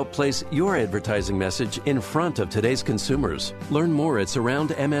we can help place your advertising message in front of today's consumers. Learn more at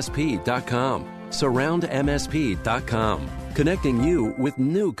surroundmsp.com. Surroundmsp.com. Connecting you with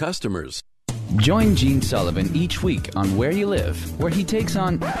new customers. Join Gene Sullivan each week on Where You Live, where he takes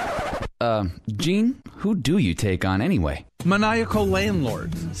on... Gene, who do you take on anyway? Maniacal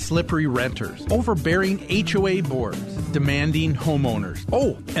landlords, slippery renters, overbearing HOA boards, demanding homeowners.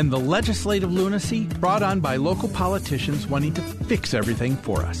 Oh, and the legislative lunacy brought on by local politicians wanting to fix everything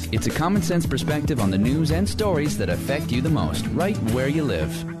for us. It's a common-sense perspective on the news and stories that affect you the most, right where you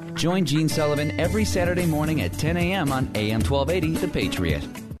live. Join Gene Sullivan every Saturday morning at 10 a.m. on AM 1280, The Patriot.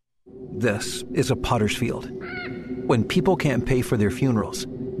 This is a potter's field. When people can't pay for their funerals,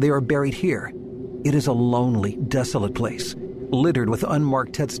 they are buried here. It is a lonely, desolate place, littered with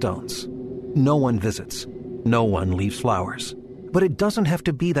unmarked headstones. No one visits. No one leaves flowers. But it doesn't have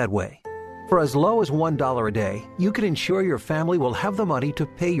to be that way. For as low as $1 a day, you can ensure your family will have the money to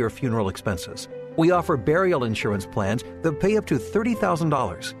pay your funeral expenses. We offer burial insurance plans that pay up to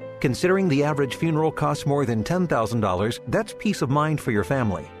 $30,000. Considering the average funeral costs more than $10,000, that's peace of mind for your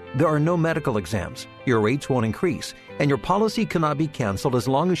family. There are no medical exams, your rates won't increase, and your policy cannot be canceled as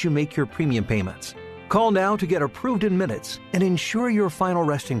long as you make your premium payments. Call now to get approved in minutes and ensure your final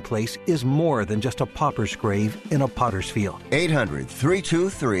resting place is more than just a pauper's grave in a potter's field.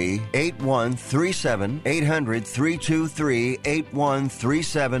 800-323-8137.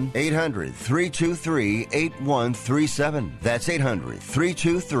 800-323-8137. 800-323-8137. That's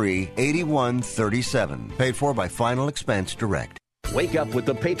 800-323-8137. Paid for by Final Expense Direct. Wake up with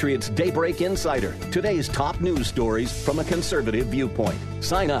the Patriots Daybreak Insider. Today's top news stories from a conservative viewpoint.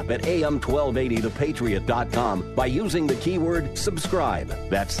 Sign up at am1280thepatriot.com by using the keyword subscribe.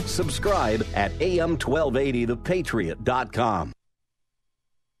 That's subscribe at am1280thepatriot.com.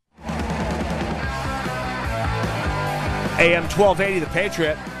 AM 1280, The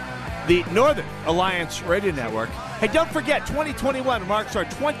Patriot, the Northern Alliance Radio Network. Hey, don't forget, 2021 marks our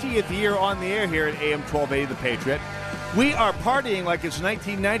 20th year on the air here at AM 1280, The Patriot. We are partying like it's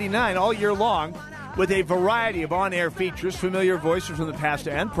 1999 all year long with a variety of on-air features, familiar voices from the past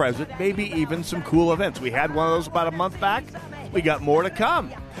and present, maybe even some cool events. We had one of those about a month back. We got more to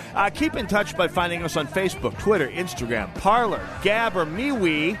come. Keep in touch by finding us on Facebook, Twitter, Instagram, Parler, Gab, or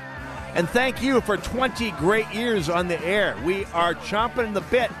MeWe. And thank you for 20 great years on the air. We are chomping the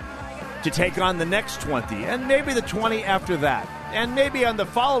bit to take on the next 20, and maybe the 20 after that. And maybe on the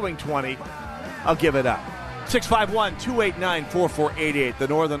following 20, I'll give it up. 651-289-4488, the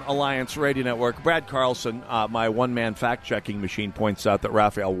Northern Alliance Radio Network. Brad Carlson, my one-man fact-checking machine, points out that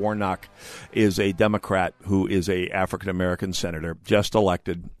Raphael Warnock is a Democrat who is a African-American senator, just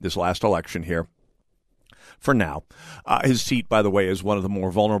elected this last election here. For now. His seat, by the way, is one of the more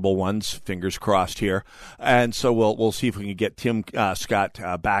vulnerable ones. Fingers crossed here. And so we'll see if we can get Tim Scott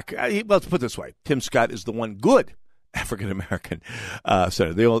back. Let's put it this way. Tim Scott is the one good African-American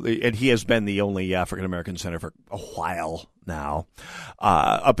senator. And he has been the only African-American senator for a while now,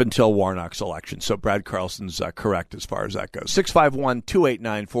 up until Warnock's election. So Brad Carlson's correct as far as that goes.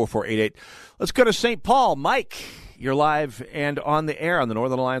 651-289-4488. Let's go to St. Paul. Mike, you're live and on the air on the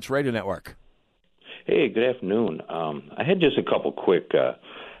Northern Alliance Radio Network. Hey, good afternoon. I had just a couple quick,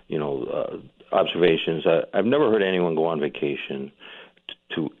 observations. I've never heard anyone go on vacation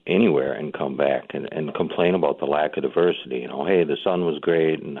to anywhere and come back and complain about the lack of diversity. Hey, the sun was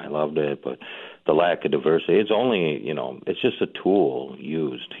great and I loved it, but the lack of diversity, it's only, it's just a tool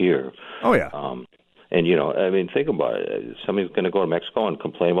used here. Oh, yeah. And, think about it. Somebody's going to go to Mexico and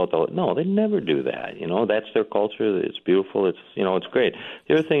complain about no, they never do that. That's their culture. It's beautiful. It's, it's great.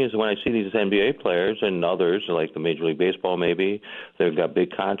 The other thing is when I see these NBA players and others, like the Major League Baseball maybe, they've got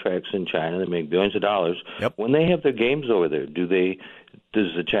big contracts in China that make billions of dollars. Yep. When they have their games over there, does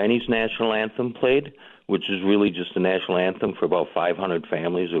the Chinese national anthem played, which is really just the national anthem for about 500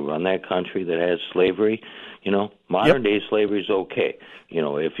 families who run that country that has slavery? Modern day slavery is okay.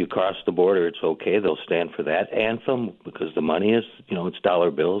 If you cross the border, it's okay. They'll stand for that anthem because the money is, it's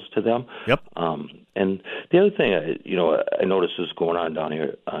dollar bills to them. Yep. And the other thing, I noticed is going on down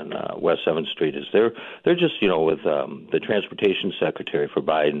here on West 7th Street is they're just, with the transportation secretary for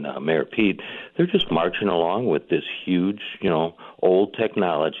Biden, Mayor Pete, they're just marching along with this huge, old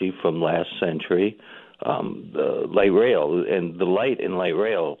technology from last century. The light rail, and the light in light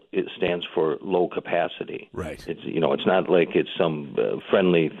rail, it stands for low capacity. Right. It's it's not like it's some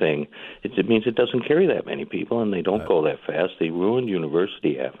friendly thing. It means it doesn't carry that many people, and they don't go that fast. They ruined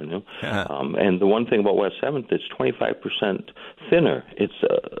University Avenue. And the one thing about West 7th, it's 25% thinner. It's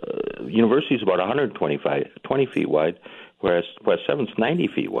University is about 20 feet wide, whereas West 7th's 90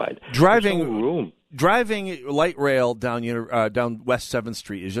 feet wide. Driving light rail down West 7th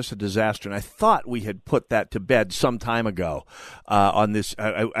Street is just a disaster, and I thought we had put that to bed some time ago on this.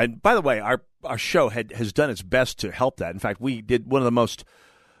 And by the way, our show has done its best to help that. In fact, we did one of the most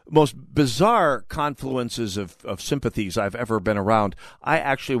bizarre confluences of sympathies I've ever been around. I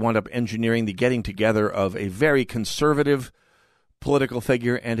actually wound up engineering the getting together of a very conservative political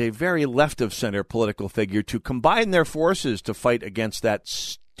figure and a very left-of-center political figure to combine their forces to fight against that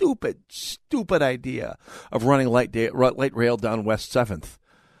stupid idea of running light rail down West 7th.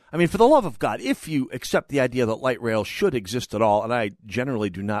 I mean, for the love of God, if you accept the idea that light rail should exist at all, and I generally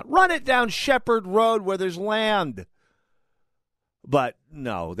do not, run it down Shepherd Road where there's land. But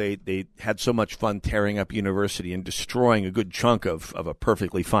no, they had so much fun tearing up University and destroying a good chunk of a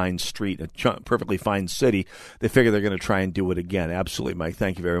perfectly fine street, perfectly fine city. They figure they're going to try and do it again. Absolutely, Mike.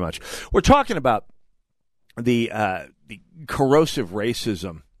 Thank you very much. We're talking about the corrosive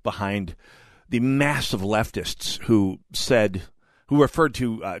racism behind the massive leftists who referred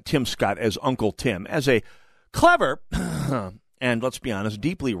to Tim Scott as Uncle Tim, as a clever and, let's be honest,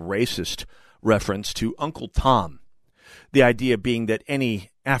 deeply racist reference to Uncle Tom. The idea being that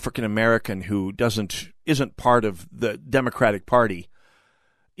any African American who isn't part of the Democratic Party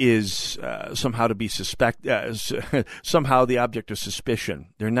is somehow to be somehow the object of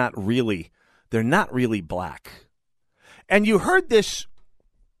suspicion. They're not really black. And you heard this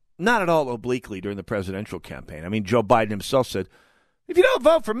not at all obliquely during the presidential campaign. I mean, Joe Biden himself said, if you don't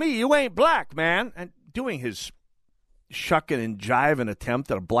vote for me, you ain't black, man. And doing his shucking and jiving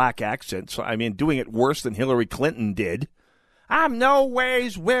attempt at a black accent. So, I mean, doing it worse than Hillary Clinton did. I'm no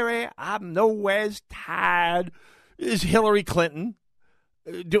ways weary. I'm no ways tired. Is Hillary Clinton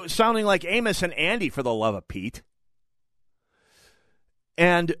sounding like Amos and Andy, for the love of Pete?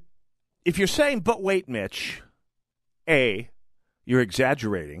 And if you're saying, but wait, Mitch, you're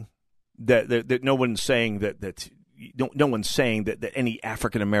exaggerating. That no one's saying that no one's saying that any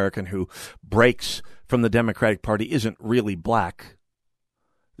African American who breaks from the Democratic Party isn't really black.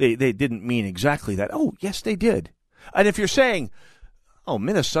 They didn't mean exactly that. Oh, yes, they did. And if you're saying, oh,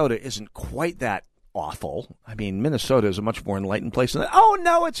 Minnesota isn't quite that awful. I mean, Minnesota is a much more enlightened place than that. Oh,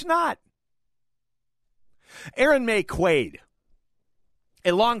 no, it's not. Aaron May Quaid,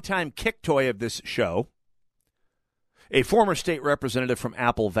 a longtime kick toy of this show, a former state representative from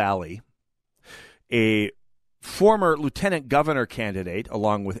Apple Valley, a former lieutenant governor candidate,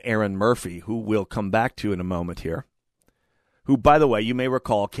 along with Aaron Murphy, who we'll come back to in a moment here, who, by the way, you may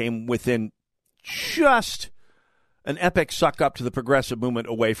recall, came within just an epic suck-up to the progressive movement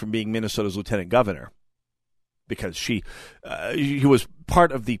away from being Minnesota's lieutenant governor, because he was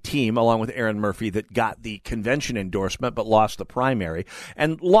part of the team, along with Aaron Murphy, that got the convention endorsement but lost the primary,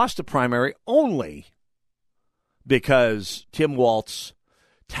 and lost the primary only because Tim Walz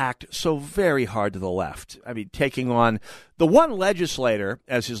tacked so very hard to the left. I mean, taking on the one legislator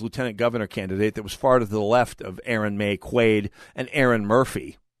as his lieutenant governor candidate that was far to the left of Aaron May Quaid and Aaron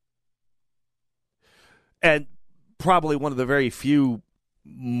Murphy. And probably one of the very few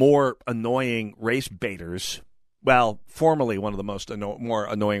more annoying race baiters. Well, formerly one of the most more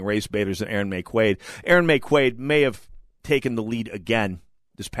annoying race baiters than Aaron May Quaid. Aaron May Quaid may have taken the lead again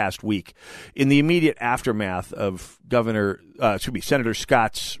this past week in the immediate aftermath of Senator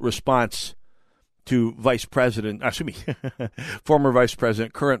Scott's response to former Vice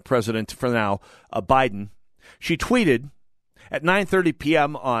President, current President for now, Biden. She tweeted at 9:30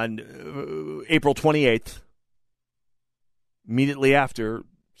 p.m. on April 28th, immediately after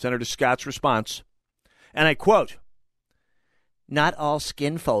Senator Scott's response, and I quote, "Not all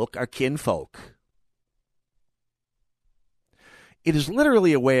skin folk are kinfolk." It is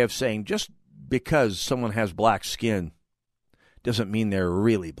literally a way of saying just because someone has black skin doesn't mean they're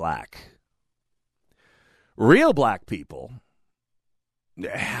really black. Real black people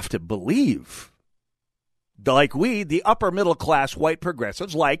have to believe, like we, the upper middle class white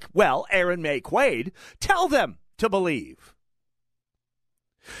progressives, like, well, Aaron May Quaid, tell them to believe.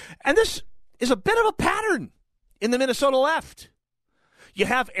 And this is a bit of a pattern in the Minnesota left. You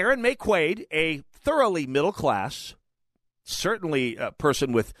have Aaron May Quaid, a thoroughly middle class, certainly a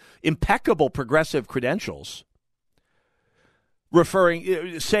person with impeccable progressive credentials,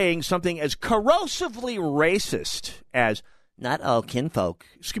 saying something as corrosively racist as not all skin folk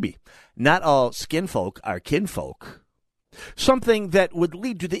are kinfolk. Something that would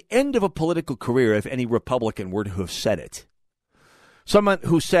lead to the end of a political career if any Republican were to have said it. Someone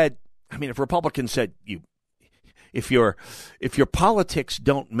who said, if Republicans said, if your politics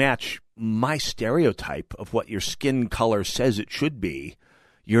don't match my stereotype of what your skin color says it should be,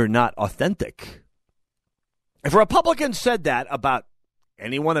 you're not authentic. If Republicans said that about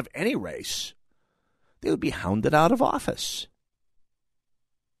anyone of any race, they would be hounded out of office.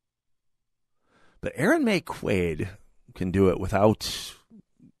 But Aaron May Quaid can do it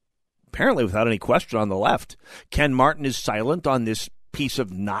apparently without any question on the left. Ken Martin is silent on this piece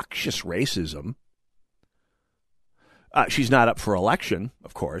of noxious racism. She's not up for election,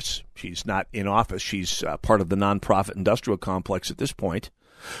 of course. She's not in office. She's part of the nonprofit industrial complex at this point.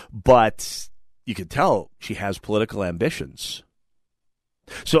 But you can tell she has political ambitions.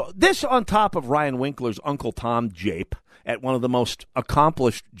 So this on top of Ryan Winkler's Uncle Tom jape at one of the most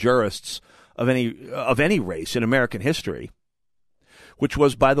accomplished jurists of any race in American history, which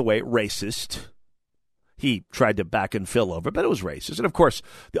was, by the way, racist. He tried to back and fill over, but it was racist. And, of course,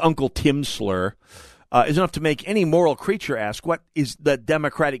 the Uncle Tim slur is enough to make any moral creature ask, what is the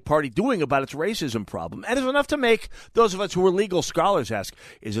Democratic Party doing about its racism problem? And it's enough to make those of us who are legal scholars ask,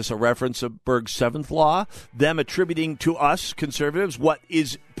 is this a reference to Berg's seventh law, them attributing to us, conservatives, what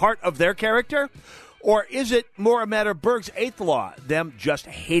is part of their character? Or is it more a matter of Berg's eighth law, them just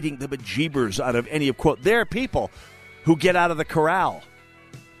hating the bejeebers out of any of, quote, their people who get out of the corral?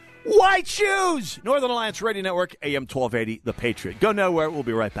 Why choose? Northern Alliance Radio Network, AM 1280, The Patriot. Go nowhere. We'll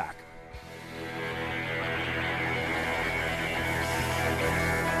be right back.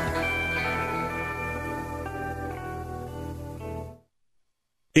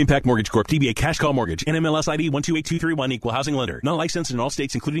 Impact Mortgage Corp. DBA Cash Call Mortgage. NMLS ID 128231. Equal housing lender. Not licensed in all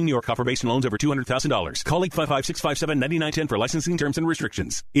states, including New York. Offer based on loans over $200,000. Call 855-657-9910 for licensing terms and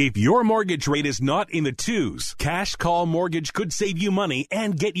restrictions. If your mortgage rate is not in the twos, Cash Call Mortgage could save you money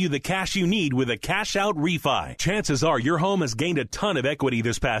and get you the cash you need with a cash out refi. Chances are your home has gained a ton of equity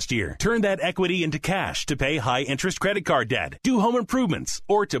this past year. Turn that equity into cash to pay high interest credit card debt, do home improvements,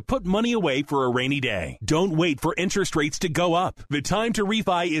 or to put money away for a rainy day. Don't wait for interest rates to go up. The time to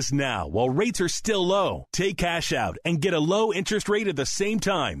refi is now while rates are still low. Take cash out and get a low interest rate at the same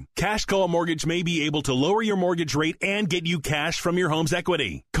time. Cash Call Mortgage may be able to lower your mortgage rate and get you cash from your home's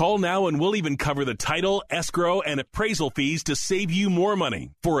equity. Call now and we'll even cover the title, escrow, and appraisal fees to save you more money.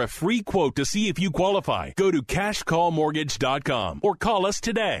 For a free quote to see if you qualify, go to cashcallmortgage.com or call us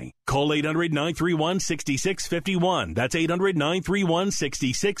today. Call 800-931-6651. That's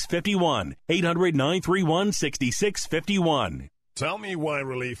 800-931-6651. 800-931-6651. Tell me why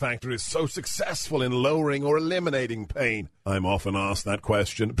Relief Factor is so successful in lowering or eliminating pain. I'm often asked that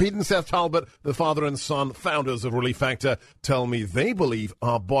question. Pete and Seth Talbot, the father and son founders of Relief Factor, tell me they believe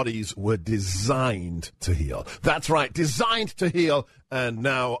our bodies were designed to heal. That's right, designed to heal. And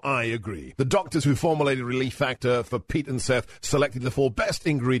now I agree. The doctors who formulated Relief Factor for Pete and Seth selected the 4 best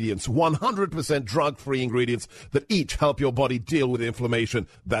ingredients, 100% drug-free ingredients that each help your body deal with inflammation.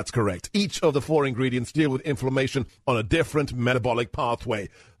 That's correct. Each of the 4 ingredients deal with inflammation on a different metabolic pathway.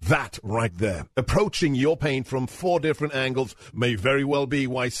 That right there, approaching your pain from 4 different angles, may very well be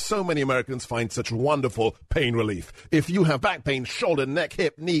why so many Americans find such wonderful pain relief. If you have back pain, shoulder, neck,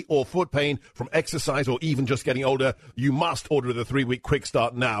 hip, knee, or foot pain from exercise or even just getting older, you must order the 3-week quick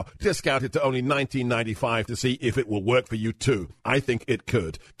start now. Discounted to only $19.95 to see if it will work for you too. I think it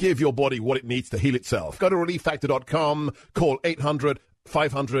could. Give your body what it needs to heal itself. Go to ReliefFactor.com, call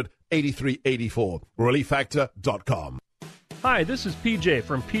 800-500-8384, ReliefFactor.com. Hi, this is PJ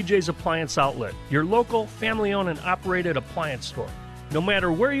from PJ's Appliance Outlet, your local, family-owned and operated appliance store. No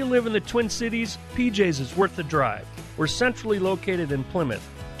matter where you live in the Twin Cities, PJ's is worth the drive. We're centrally located in Plymouth.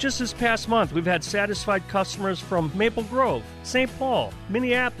 Just this past month, we've had satisfied customers from Maple Grove, St. Paul,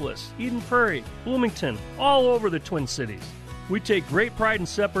 Minneapolis, Eden Prairie, Bloomington, all over the Twin Cities. We take great pride in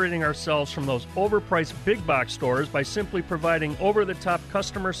separating ourselves from those overpriced big box stores by simply providing over-the-top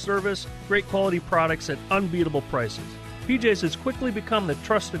customer service, great quality products at unbeatable prices. PJ's has quickly become the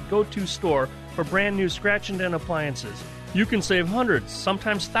trusted go-to store for brand new scratch and dent appliances. You can save hundreds,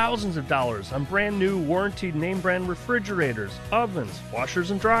 sometimes thousands of dollars on brand new warranted name brand refrigerators, ovens,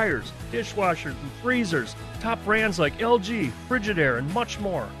 washers and dryers, dishwashers and freezers, top brands like LG, Frigidaire, and much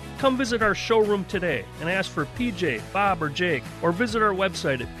more. Come visit our showroom today and ask for PJ, Bob, or Jake, or visit our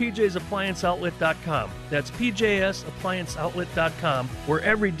website at pjsapplianceoutlet.com. That's pjsapplianceoutlet.com, where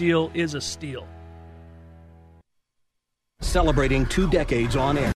every deal is a steal. Celebrating 2 decades on air.